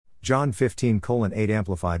John 15:8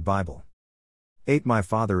 Amplified Bible. 8 My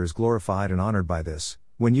Father is glorified and honored by this,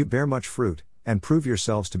 when you bear much fruit, and prove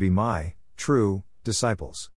yourselves to be my true disciples.